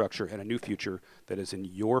new structure and a new future that is in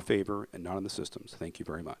your favor and not in the system's. Thank you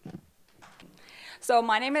very much. So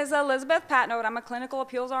my name is Elizabeth Patnode. I'm a clinical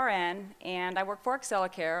appeals RN, and I work for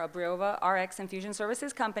Excelicare, a Briova RX infusion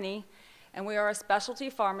services company. And we are a specialty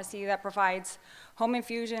pharmacy that provides home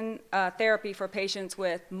infusion therapy for patients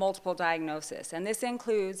with multiple diagnoses. And this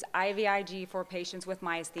includes IVIG for patients with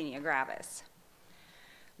myasthenia gravis.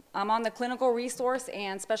 I'm on the clinical resource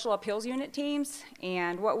and special appeals unit teams.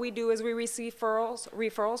 And what we do is we receive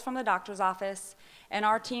referrals from the doctor's office. And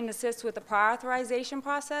our team assists with the prior authorization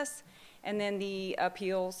process and then the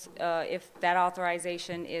appeals if that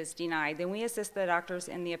authorization is denied. Then we assist the doctors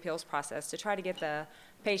in the appeals process to try to get the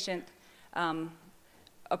patient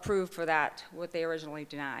approved for that, what they originally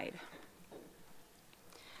denied.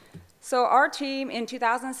 So our team in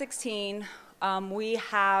 2016, we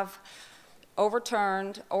have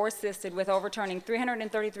overturned or assisted with overturning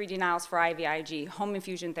 333 denials for IVIG, home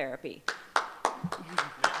infusion therapy.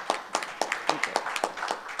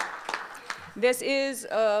 This is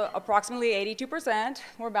approximately 82%.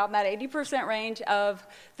 We're about in that 80% range of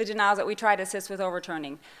the denials that we try to assist with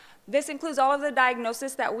overturning. This includes all of the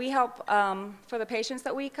diagnosis that we help for the patients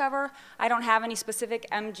that we cover. I don't have any specific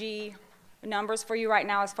MG numbers for you right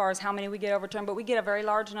now as far as how many we get overturned, but we get a very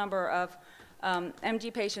large number of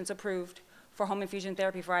MG patients approved for home infusion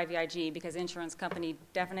therapy for IVIG because the insurance company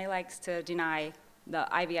definitely likes to deny the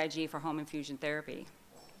IVIG for home infusion therapy.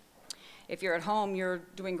 If you're at home, you're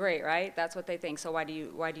doing great, right? That's what they think, so why do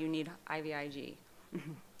you need IVIG?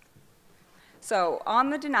 So on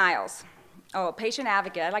the denials, patient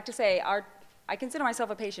advocate. I'd like to say I consider myself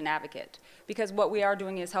a patient advocate because what we are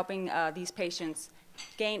doing is helping these patients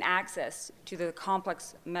gain access to the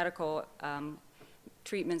complex medical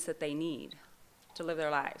treatments that they need to live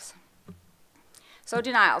their lives. So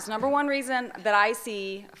denials. Number one reason that I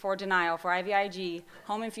see for denial for IVIG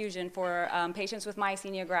home infusion for patients with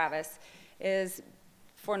myasthenia gravis is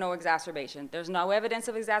for no exacerbation. There's no evidence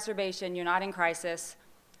of exacerbation. You're not in crisis.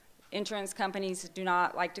 Insurance companies do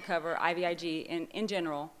not like to cover IVIG in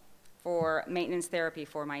general for maintenance therapy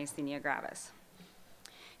for myasthenia gravis.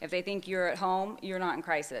 If they think you're at home, you're not in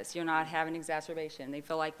crisis. You're not having exacerbation. They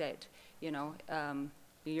feel like that,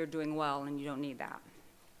 you're doing well and you don't need that.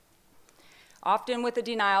 Often with the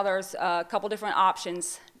denial, there's a couple different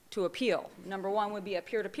options to appeal. Number one would be a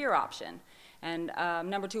peer-to-peer option, and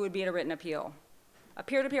number two would be a written appeal. A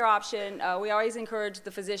peer-to-peer option, we always encourage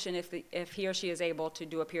the physician if he or she is able to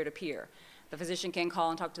do a peer-to-peer. The physician can call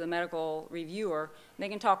and talk to the medical reviewer. They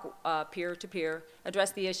can talk peer-to-peer,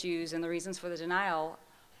 address the issues and the reasons for the denial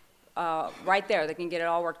right there. They can get it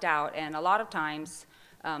all worked out. And a lot of times,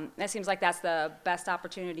 it seems like that's the best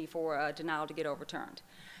opportunity for a denial to get overturned.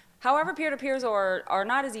 However, peer-to-peers are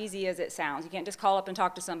not as easy as it sounds. You can't just call up and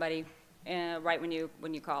talk to somebody right when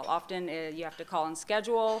you call. Often you have to call and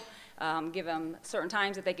schedule, give them certain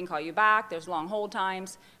times that they can call you back. There's long hold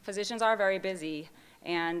times. Physicians are very busy,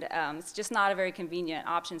 and it's just not a very convenient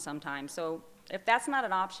option sometimes. So if that's not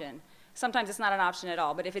an option, sometimes it's not an option at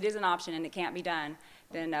all, but if it is an option and it can't be done,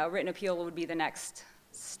 then a written appeal would be the next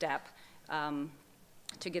step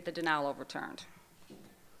to get the denial overturned.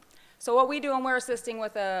 So what we do when we're assisting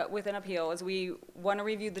with an appeal is we want to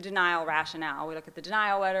review the denial rationale. We look at the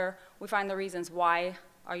denial letter. We find the reasons why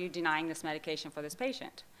are you denying this medication for this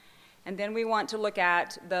patient. And then we want to look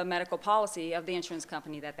at the medical policy of the insurance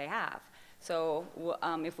company that they have. So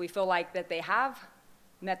if we feel like that they have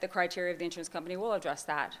met the criteria of the insurance company, we'll address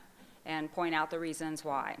that and point out the reasons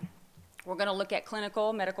why. We're going to look at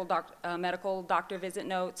clinical, medical doctor visit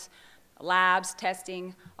notes, labs,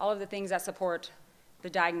 testing, all of the things that support the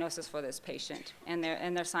diagnosis for this patient and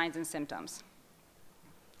their signs and symptoms.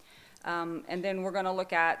 And then we're going to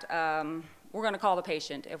look at, we're going to call the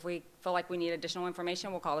patient. If we feel like we need additional information,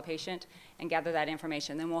 we'll call the patient and gather that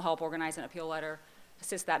information. Then we'll help organize an appeal letter,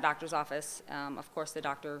 assist that doctor's office. Of course, the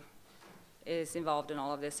doctor is involved in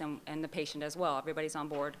all of this and the patient as well. Everybody's on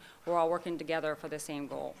board. We're all working together for the same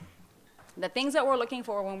goal. The things that we're looking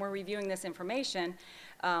for when we're reviewing this information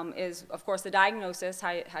is, of course, the diagnosis,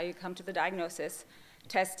 how you come to the diagnosis,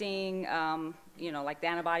 testing, like the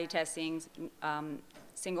antibody testings,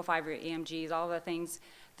 single fiber EMGs, all of the things,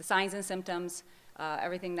 the signs and symptoms,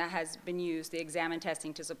 everything that has been used, the exam and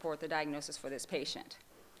testing to support the diagnosis for this patient.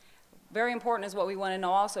 Very important is what we want to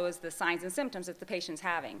know also is the signs and symptoms that the patient's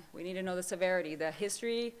having. We need to know the severity, the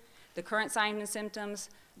history, the current signs and symptoms,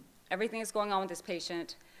 everything that's going on with this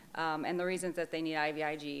patient, and the reasons that they need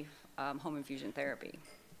IVIG home infusion therapy.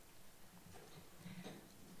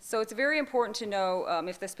 So it's very important to know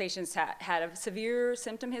if this patient's had a severe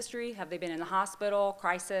symptom history, have they been in the hospital,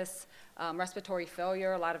 crisis, respiratory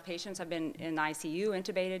failure. A lot of patients have been in the ICU,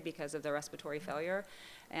 intubated because of the respiratory failure.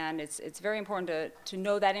 And it's very important to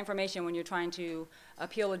know that information when you're trying to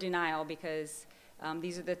appeal a denial because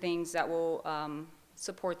these are the things that will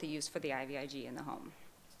support the use for the IVIG in the home.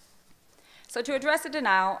 So to address the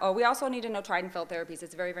denial, we also need to know tried and failed therapies.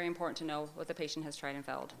 It's very, very important to know what the patient has tried and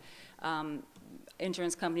failed.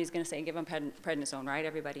 Insurance company is going to say, give them prednisone, right?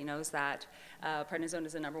 Everybody knows that. Prednisone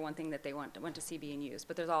is the #1 thing that they want to see being used.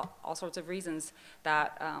 But there's all sorts of reasons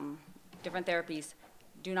that different therapies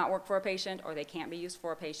do not work for a patient or they can't be used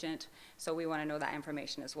for a patient. So we want to know that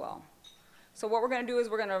information as well. So what we're going to do is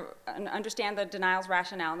we're going to understand the denial's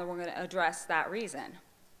rationale, and then we're going to address that reason.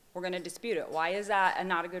 We're going to dispute it. Why is that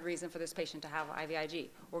not a good reason for this patient to have IVIG?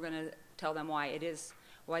 We're going to tell them why it is,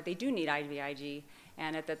 why they do need IVIG,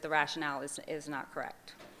 and that the rationale is not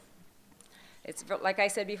correct. It's, like I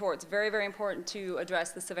said before, it's very, very important to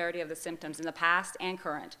address the severity of the symptoms in the past and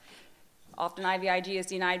current. Often IVIG is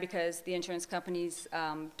denied because the insurance companies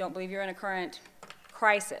don't believe you're in a current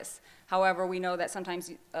crisis. However, we know that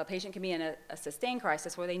sometimes a patient can be in a sustained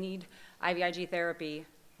crisis where they need IVIG therapy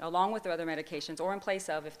along with their other medications or in place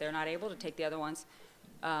of if they're not able to take the other ones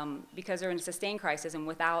because they're in a sustained crisis, and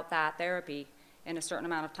without that therapy in a certain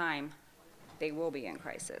amount of time, they will be in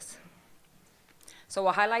crisis. So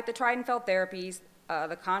we'll highlight the tried and failed therapies,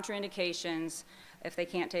 the contraindications, if they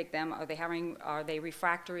can't take them, are they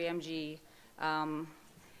refractory MG,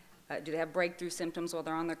 do they have breakthrough symptoms while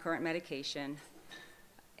they're on their current medication,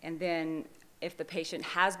 and then if the patient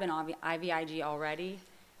has been on IVIG already,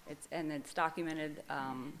 and it's documented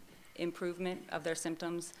improvement of their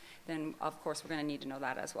symptoms, then of course we're going to need to know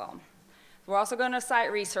that as well. We're also going to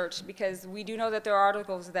cite research because we do know that there are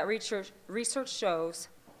articles that research shows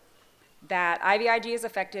that IVIG is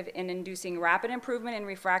effective in inducing rapid improvement in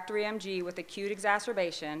refractory MG with acute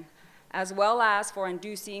exacerbation, as well as for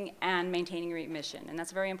inducing and maintaining remission. And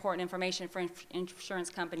that's very important information for insurance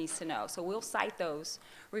companies to know. So we'll cite those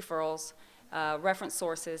referrals, reference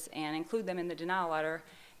sources, and include them in the denial letter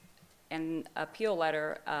and appeal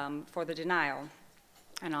letter for the denial.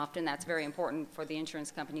 And often that's very important for the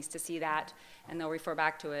insurance companies to see that, and they'll refer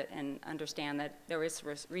back to it and understand that there is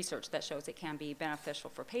research that shows it can be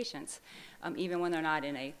beneficial for patients, even when they're not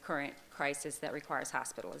in a current crisis that requires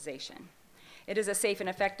hospitalization. It is a safe and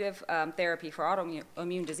effective therapy for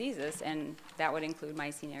autoimmune diseases, and that would include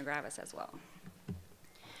Myasthenia gravis as well.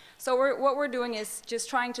 So what we're doing is just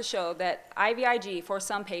trying to show that IVIG for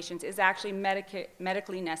some patients is actually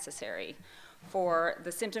medically necessary for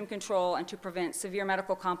the symptom control and to prevent severe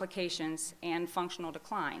medical complications and functional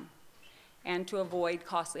decline, and to avoid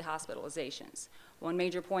costly hospitalizations. One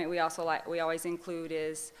major point we always include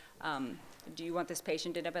is, do you want this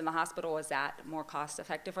patient to end up in the hospital? Is that more cost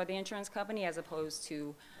effective for the insurance company as opposed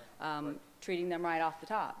to treating them right off the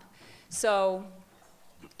top? So,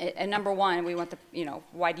 and number one, we want the,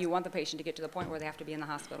 why do you want the patient to get to the point where they have to be in the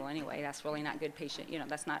hospital anyway? That's really not good patient,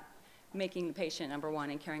 that's not making the patient number one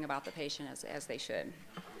and caring about the patient as they should.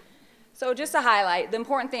 So just to highlight the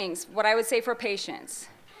important things, what I would say for patients,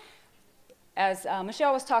 as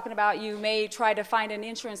Michelle was talking about, you may try to find an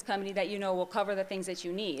insurance company that will cover the things that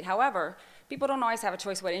you need. However, people don't always have a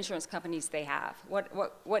choice what insurance companies they have,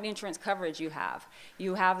 what insurance coverage you have.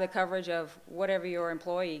 You have the coverage of whatever your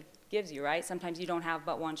employee gives you, right? Sometimes you don't have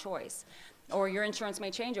but one choice. Or your insurance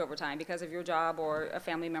may change over time because of your job or a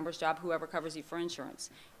family member's job, whoever covers you for insurance.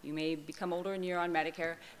 You may become older and you're on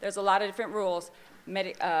Medicare. There's a lot of different rules.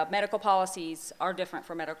 Medical policies are different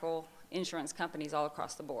for medical insurance companies all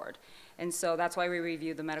across the board. And so that's why we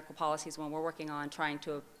review the medical policies when we're working on trying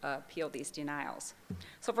to appeal these denials.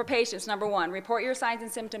 So for patients, number one, report your signs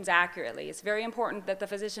and symptoms accurately. It's very important that the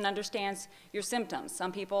physician understands your symptoms.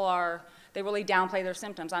 Some people they really downplay their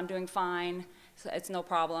symptoms. I'm doing fine, so it's no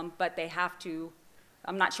problem, but they have to,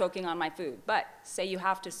 I'm not choking on my food. But say you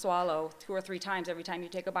have to swallow 2 or 3 times every time you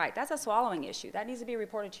take a bite. That's a swallowing issue. That needs to be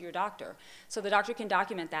reported to your doctor. So the doctor can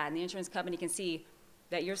document that and the insurance company can see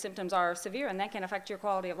that your symptoms are severe and that can affect your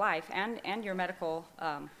quality of life and your medical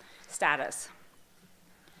status.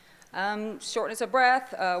 Shortness of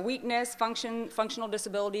breath, weakness, functional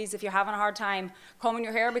disabilities. If you're having a hard time combing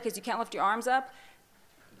your hair because you can't lift your arms up,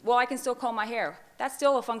 well, I can still comb my hair. That's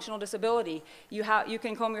still a functional disability. You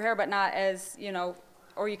can comb your hair, but not as,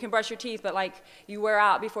 or you can brush your teeth, but like you wear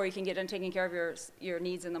out before you can get done taking care of your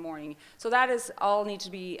needs in the morning. So that is all need to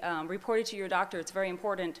be reported to your doctor. It's very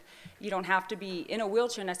important. You don't have to be in a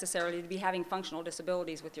wheelchair necessarily to be having functional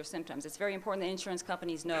disabilities with your symptoms. It's very important that insurance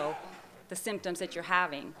companies know the symptoms that you're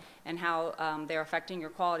having and how they're affecting your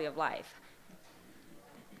quality of life.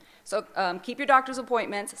 So keep your doctor's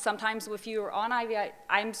appointments. Sometimes if you're on IVIG,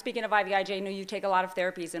 I'm speaking of IVIG, I know you take a lot of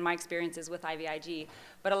therapies in my experiences with IVIG,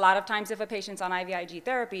 but a lot of times if a patient's on IVIG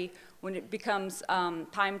therapy, when it becomes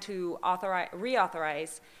time to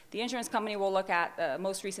reauthorize, the insurance company will look at the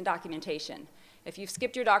most recent documentation. If you've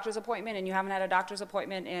skipped your doctor's appointment and you haven't had a doctor's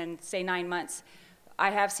appointment in, say, 9 months,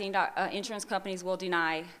 I have seen insurance companies will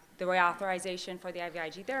deny the reauthorization for the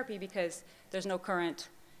IVIG therapy because there's no current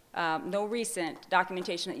no recent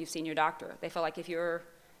documentation that you've seen your doctor. They feel like if you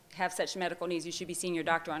have such medical needs, you should be seeing your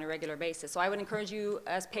doctor on a regular basis. So I would encourage you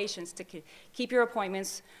as patients to keep your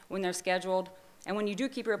appointments when they're scheduled. And when you do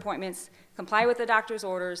keep your appointments, comply with the doctor's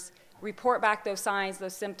orders, report back those signs,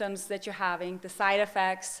 those symptoms that you're having, the side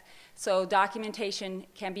effects, so documentation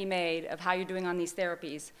can be made of how you're doing on these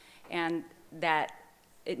therapies and that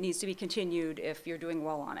it needs to be continued if you're doing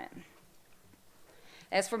well on it.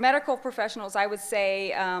 As for medical professionals, I would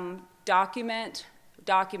say document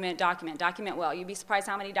well. You'd be surprised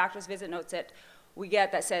how many doctor's visit notes that we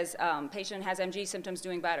get that says patient has MG symptoms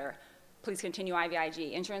doing better. Please continue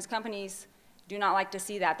IVIG. Insurance companies do not like to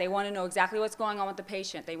see that. They want to know exactly what's going on with the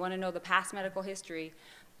patient. They want to know the past medical history,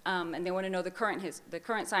 and they want to know the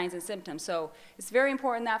current signs and symptoms. So it's very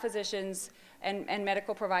important that physicians and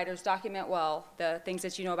medical providers document well the things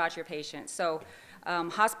that you know about your patients. So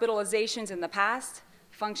hospitalizations in the past,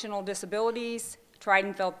 functional disabilities, tried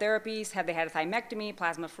and failed therapies, have they had a thymectomy,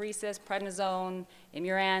 plasmapheresis, prednisone,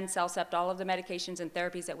 Imuran, Cellcept, all of the medications and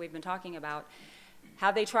therapies that we've been talking about.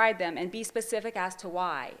 Have they tried them, and be specific as to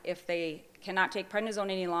why. If they cannot take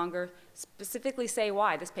prednisone any longer, specifically say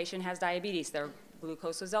why. This patient has diabetes, their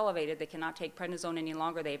glucose is elevated, they cannot take prednisone any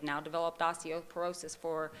longer. They've now developed osteoporosis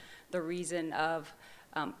for the reason of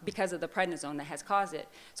because of the prednisone that has caused it.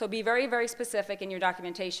 So be very, very specific in your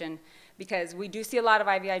documentation because we do see a lot of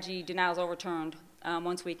IVIG denials overturned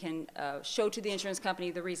once we can show to the insurance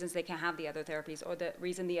company the reasons they can't have the other therapies or the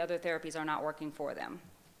reason the other therapies are not working for them.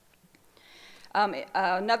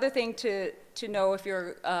 Another thing to know if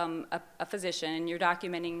you're a physician and you're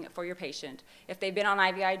documenting for your patient, if they've been on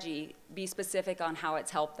IVIG, be specific on how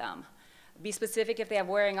it's helped them. Be specific if they have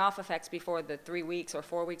wearing off effects before the 3 weeks or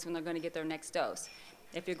 4 weeks when they're going to get their next dose.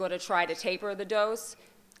 If you're going to try to taper the dose,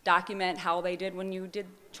 document how they did when you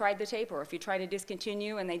tried the taper. If you try to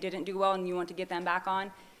discontinue and they didn't do well and you want to get them back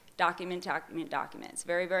on, document. It's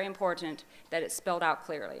very, very important that it's spelled out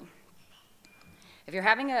clearly. If you're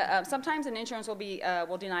having sometimes an insurance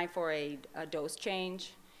will deny for a dose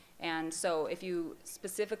change, and so if you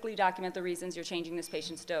specifically document the reasons you're changing this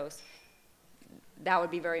patient's dose, that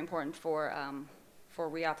would be very important for for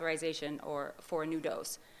reauthorization or for a new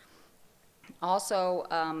dose. Also,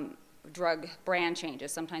 drug brand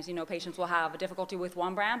changes. Sometimes, patients will have a difficulty with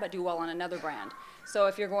one brand but do well on another brand. So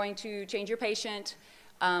if you're going to change your patient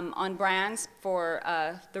on brands for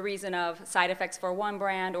the reason of side effects for one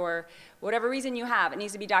brand or whatever reason you have, it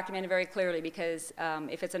needs to be documented very clearly, because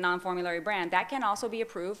if it's a non-formulary brand, that can also be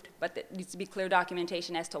approved, but there needs to be clear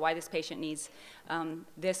documentation as to why this patient needs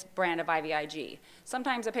this brand of IVIG.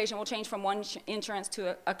 Sometimes a patient will change from one insurance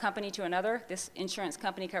to a company to another. This insurance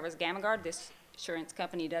company covers GammaGuard. This insurance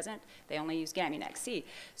company doesn't. They only use Gamunex-C.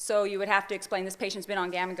 So you would have to explain this patient's been on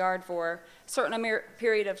GammaGuard for a certain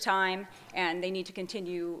period of time, and they need to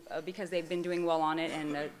continue because they've been doing well on it,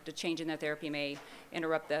 and the change in their therapy may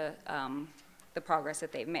interrupt the progress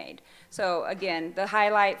that they've made. So again, the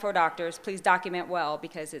highlight for doctors, please document well,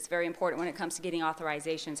 because it's very important when it comes to getting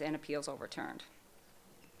authorizations and appeals overturned.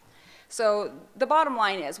 So the bottom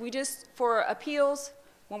line is, for appeals,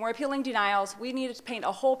 when we're appealing denials, we need to paint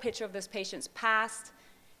a whole picture of this patient's past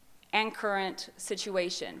and current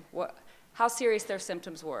situation, how serious their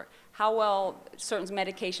symptoms were, how well certain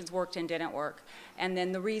medications worked and didn't work, and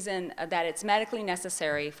then the reason that it's medically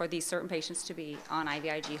necessary for these certain patients to be on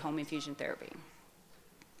IVIG home infusion therapy.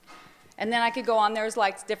 And then I could go on. There's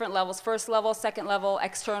like different levels: first level, second level,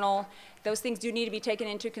 external. Those things do need to be taken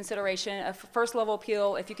into consideration. A first level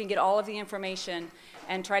appeal, if you can get all of the information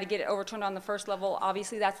and try to get it overturned on the first level,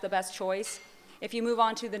 obviously that's the best choice. If you move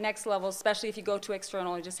on to the next level, especially if you go to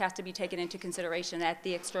external, it just has to be taken into consideration at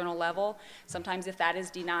the external level. Sometimes if that is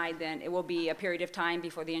denied, then it will be a period of time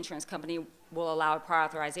before the insurance company will allow prior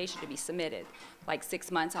authorization to be submitted, like 6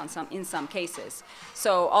 months in some cases.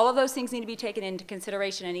 So all of those things need to be taken into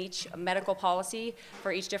consideration, and each medical policy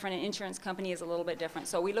for each different insurance company is a little bit different.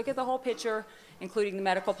 So we look at the whole picture, including the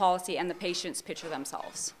medical policy and the patient's picture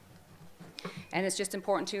themselves. And it's just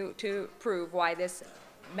important to prove why this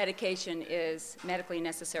medication is medically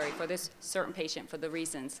necessary for this certain patient for the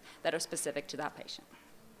reasons that are specific to that patient.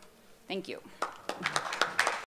 Thank you.